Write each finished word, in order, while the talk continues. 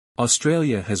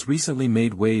Australia has recently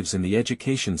made waves in the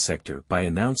education sector by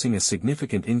announcing a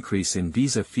significant increase in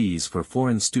visa fees for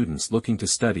foreign students looking to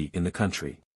study in the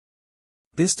country.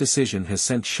 This decision has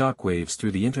sent shockwaves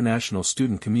through the international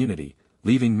student community,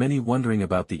 leaving many wondering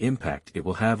about the impact it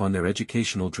will have on their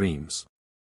educational dreams.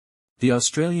 The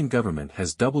Australian government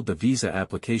has doubled the visa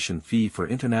application fee for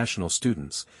international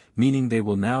students, meaning they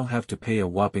will now have to pay a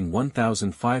whopping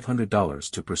 $1,500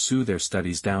 to pursue their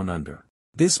studies down under.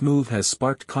 This move has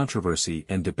sparked controversy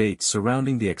and debate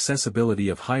surrounding the accessibility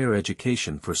of higher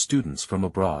education for students from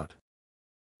abroad.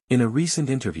 In a recent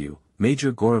interview,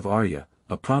 Major Gaurav Arya,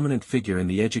 a prominent figure in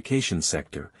the education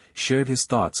sector, shared his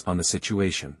thoughts on the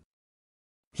situation.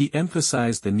 He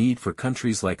emphasized the need for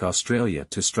countries like Australia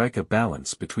to strike a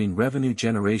balance between revenue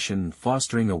generation and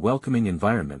fostering a welcoming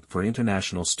environment for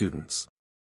international students.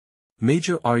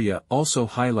 Major Arya also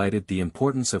highlighted the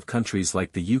importance of countries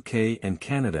like the UK and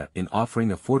Canada in offering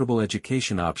affordable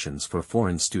education options for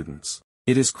foreign students.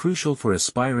 It is crucial for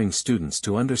aspiring students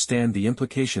to understand the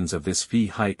implications of this fee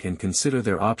hike and consider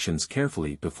their options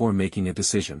carefully before making a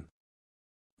decision.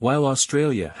 While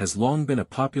Australia has long been a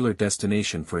popular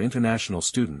destination for international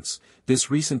students, this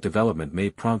recent development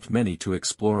may prompt many to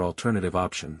explore alternative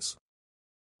options.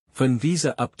 Fen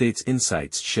Visa Updates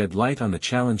insights shed light on the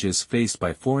challenges faced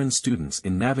by foreign students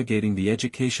in navigating the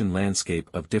education landscape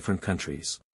of different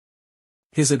countries.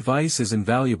 His advice is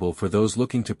invaluable for those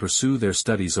looking to pursue their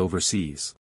studies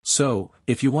overseas. So,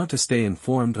 if you want to stay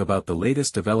informed about the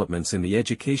latest developments in the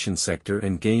education sector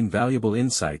and gain valuable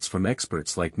insights from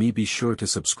experts like me, be sure to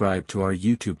subscribe to our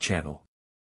YouTube channel.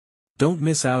 Don't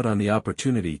miss out on the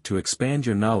opportunity to expand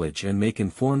your knowledge and make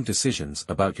informed decisions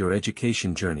about your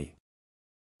education journey.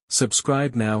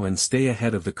 Subscribe now and stay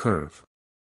ahead of the curve.